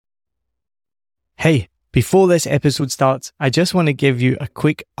Hey, before this episode starts, I just want to give you a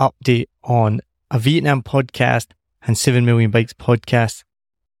quick update on a Vietnam podcast and 7 Million Bikes podcast.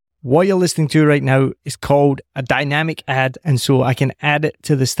 What you're listening to right now is called a dynamic ad, and so I can add it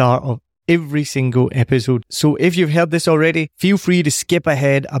to the start of every single episode. So if you've heard this already, feel free to skip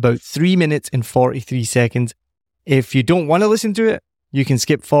ahead about 3 minutes and 43 seconds. If you don't want to listen to it, you can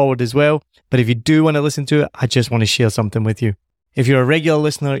skip forward as well. But if you do want to listen to it, I just want to share something with you. If you're a regular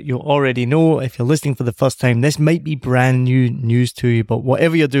listener, you already know. If you're listening for the first time, this might be brand new news to you. But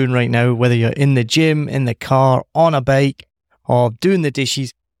whatever you're doing right now, whether you're in the gym, in the car, on a bike, or doing the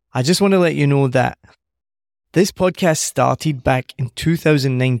dishes, I just want to let you know that this podcast started back in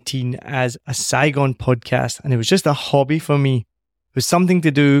 2019 as a Saigon podcast, and it was just a hobby for me. It was something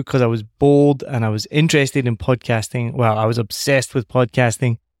to do because I was bored and I was interested in podcasting. Well, I was obsessed with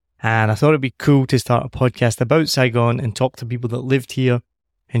podcasting, and I thought it'd be cool to start a podcast about Saigon and talk to people that lived here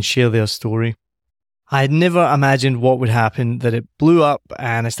and share their story. I had never imagined what would happen, that it blew up,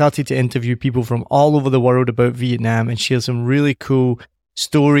 and I started to interview people from all over the world about Vietnam and share some really cool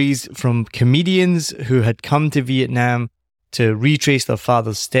stories from comedians who had come to Vietnam to retrace their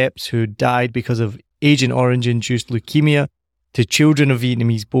father's steps, who died because of Agent Orange-induced leukemia, to children of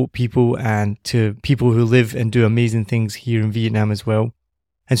Vietnamese boat people, and to people who live and do amazing things here in Vietnam as well.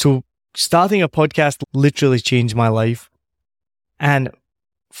 And so starting a podcast literally changed my life. And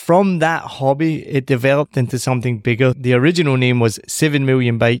from that hobby, it developed into something bigger. The original name was 7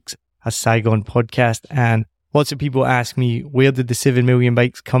 Million Bikes, a Saigon podcast, and lots of people ask me, where did the 7 million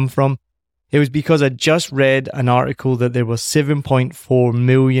bikes come from? It was because I just read an article that there were 7.4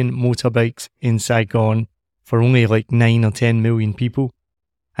 million motorbikes in Saigon for only like 9 or 10 million people.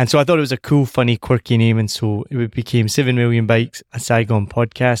 And so I thought it was a cool, funny, quirky name. And so it became 7 Million Bikes, a Saigon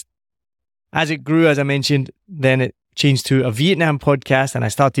podcast. As it grew, as I mentioned, then it changed to a Vietnam podcast, and I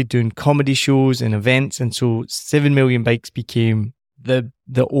started doing comedy shows and events. And so 7 Million Bikes became the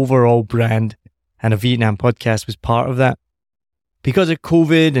overall brand, and a Vietnam podcast was part of that. Because of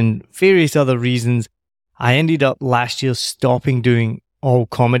COVID and various other reasons, I ended up last year stopping doing all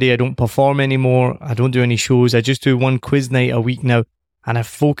comedy. I don't perform anymore. I don't do any shows. I just do one quiz night a week now. And I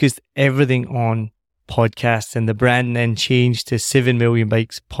focused everything on podcasts, and the brand then changed to 7 Million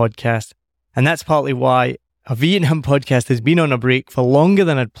Bikes podcast. And that's partly why a Vietnam podcast has been on a break for longer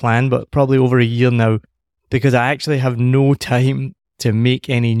than I'd planned, but probably over a year now, because I actually have no time to make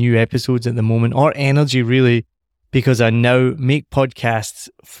any new episodes at the moment, or energy really, because I now make podcasts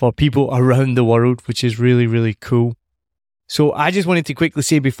for people around the world, which is really, really cool. So I just wanted to quickly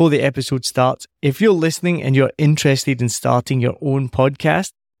say before the episode starts, if you're listening and you're interested in starting your own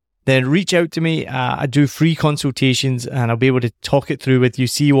podcast, then reach out to me. I do free consultations, and I'll be able to talk it through with you,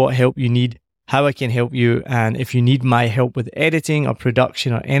 see what help you need, how I can help you. And if you need my help with editing or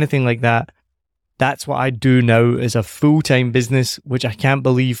production or anything like that, that's what I do now as a full-time business, which I can't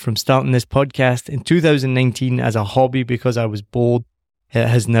believe from starting this podcast in 2019 as a hobby because I was bored. It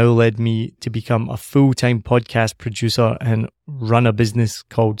has now led me to become a full-time podcast producer and run a business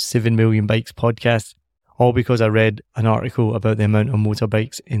called 7 Million Bikes Podcast, all because I read an article about the amount of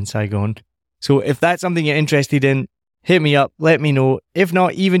motorbikes in Saigon. So if that's something you're interested in, hit me up, let me know. If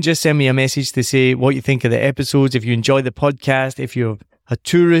not, even just send me a message to say what you think of the episodes, if you enjoy the podcast, if you're a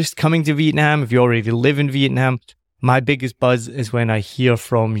tourist coming to Vietnam, if you already live in Vietnam. My biggest buzz is when I hear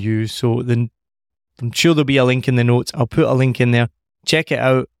from you. So then I'm sure there'll be a link in the notes. I'll put a link in there. Check it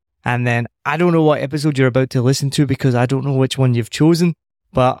out. And then I don't know what episode you're about to listen to because I don't know which one you've chosen,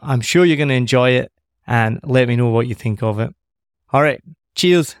 but I'm sure you're going to enjoy it, and let me know what you think of it. All right.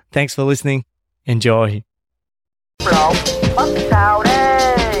 Cheers. Thanks for listening. Enjoy. Because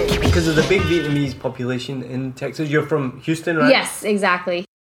of the big Vietnamese population in Texas, you're from Houston, right? Yes, exactly.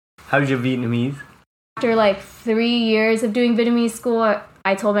 How's your Vietnamese? After like 3 years of doing Vietnamese school,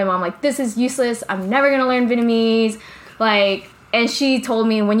 I told my mom, like, this is useless. I'm never going to learn Vietnamese. And she told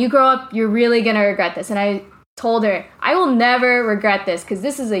me, when you grow up, you're really going to regret this. And I told her, I will never regret this because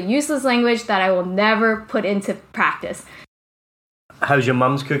this is a useless language that I will never put into practice. How's your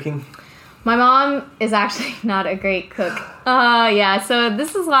mom's cooking? My mom is actually not a great cook. So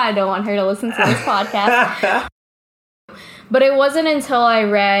this is why I don't want her to listen to this podcast. But it wasn't until I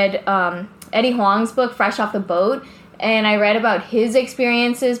read Eddie Huang's book, Fresh Off the Boat, and I read about his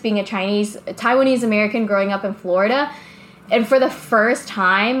experiences being a Taiwanese American growing up in Florida. And for the first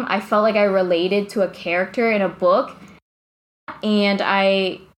time, I felt like I related to a character in a book. And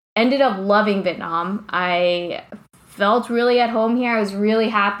I ended up loving Vietnam. I felt really at home here. I was really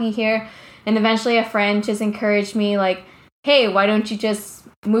happy here. And eventually a friend just encouraged me, like, hey, why don't you just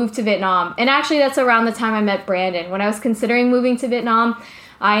move to Vietnam? And actually, that's around the time I met Brandon. When I was considering moving to Vietnam,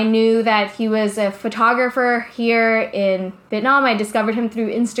 I knew that he was a photographer here in Vietnam. I discovered him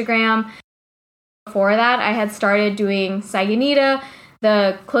through Instagram. Before that, I had started doing Saigonita,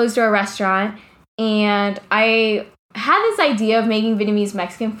 the closed-door restaurant, and I had this idea of making Vietnamese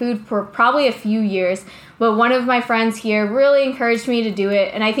Mexican food for probably a few years, but one of my friends here really encouraged me to do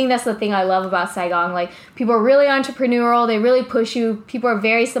it, and I think that's the thing I love about Saigon. Like, people are really entrepreneurial, they really push you, people are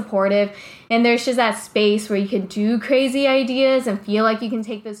very supportive, and there's just that space where you can do crazy ideas and feel like you can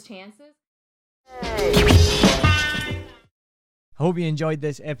take those chances. I hope you enjoyed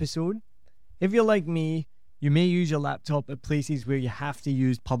this episode. If you're like me, you may use your laptop at places where you have to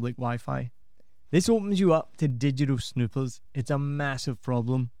use public Wi-Fi. This opens you up to digital snoopers. It's a massive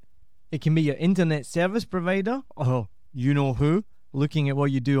problem. It can be your internet service provider, or you know who, looking at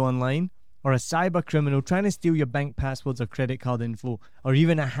what you do online, or a cyber criminal trying to steal your bank passwords or credit card info, or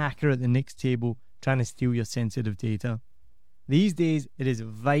even a hacker at the next table trying to steal your sensitive data. These days, it is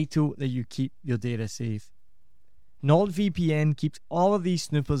vital that you keep your data safe. NordVPN keeps all of these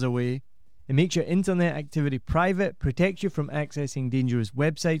snoopers away. It makes your internet activity private, protects you from accessing dangerous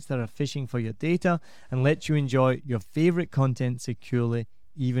websites that are phishing for your data, and lets you enjoy your favorite content securely,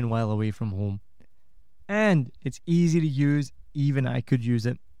 even while away from home. And it's easy to use, even I could use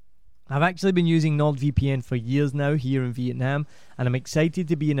it. I've actually been using NordVPN for years now here in Vietnam, and I'm excited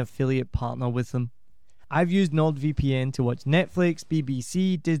to be an affiliate partner with them. I've used NordVPN to watch Netflix,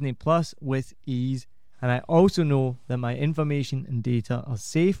 BBC, Disney Plus with ease, and I also know that my information and data are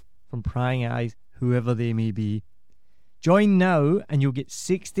safe from prying eyes, whoever they may be. Join now and you'll get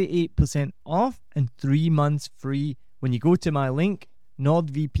 68% off and 3 months free when you go to my link,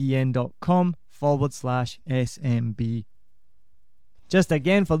 nordvpn.com/SMB. Just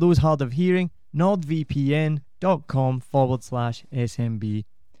again, for those hard of hearing, nordvpn.com/SMB.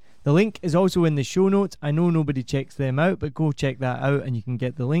 The link is also in the show notes. I know nobody checks them out, but go check that out and you can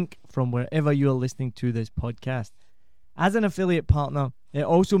get the link from wherever you are listening to this podcast. As an affiliate partner, it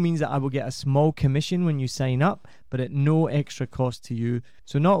also means that I will get a small commission when you sign up, but at no extra cost to you.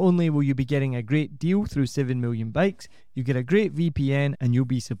 So not only will you be getting a great deal through 7 Million Bikes, you get a great VPN and you'll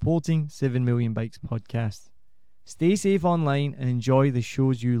be supporting 7 Million Bikes podcast. Stay safe online and enjoy the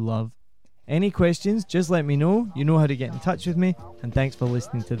shows you love. Any questions, just let me know. You know how to get in touch with me. And thanks for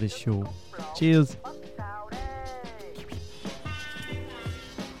listening to this show. Cheers.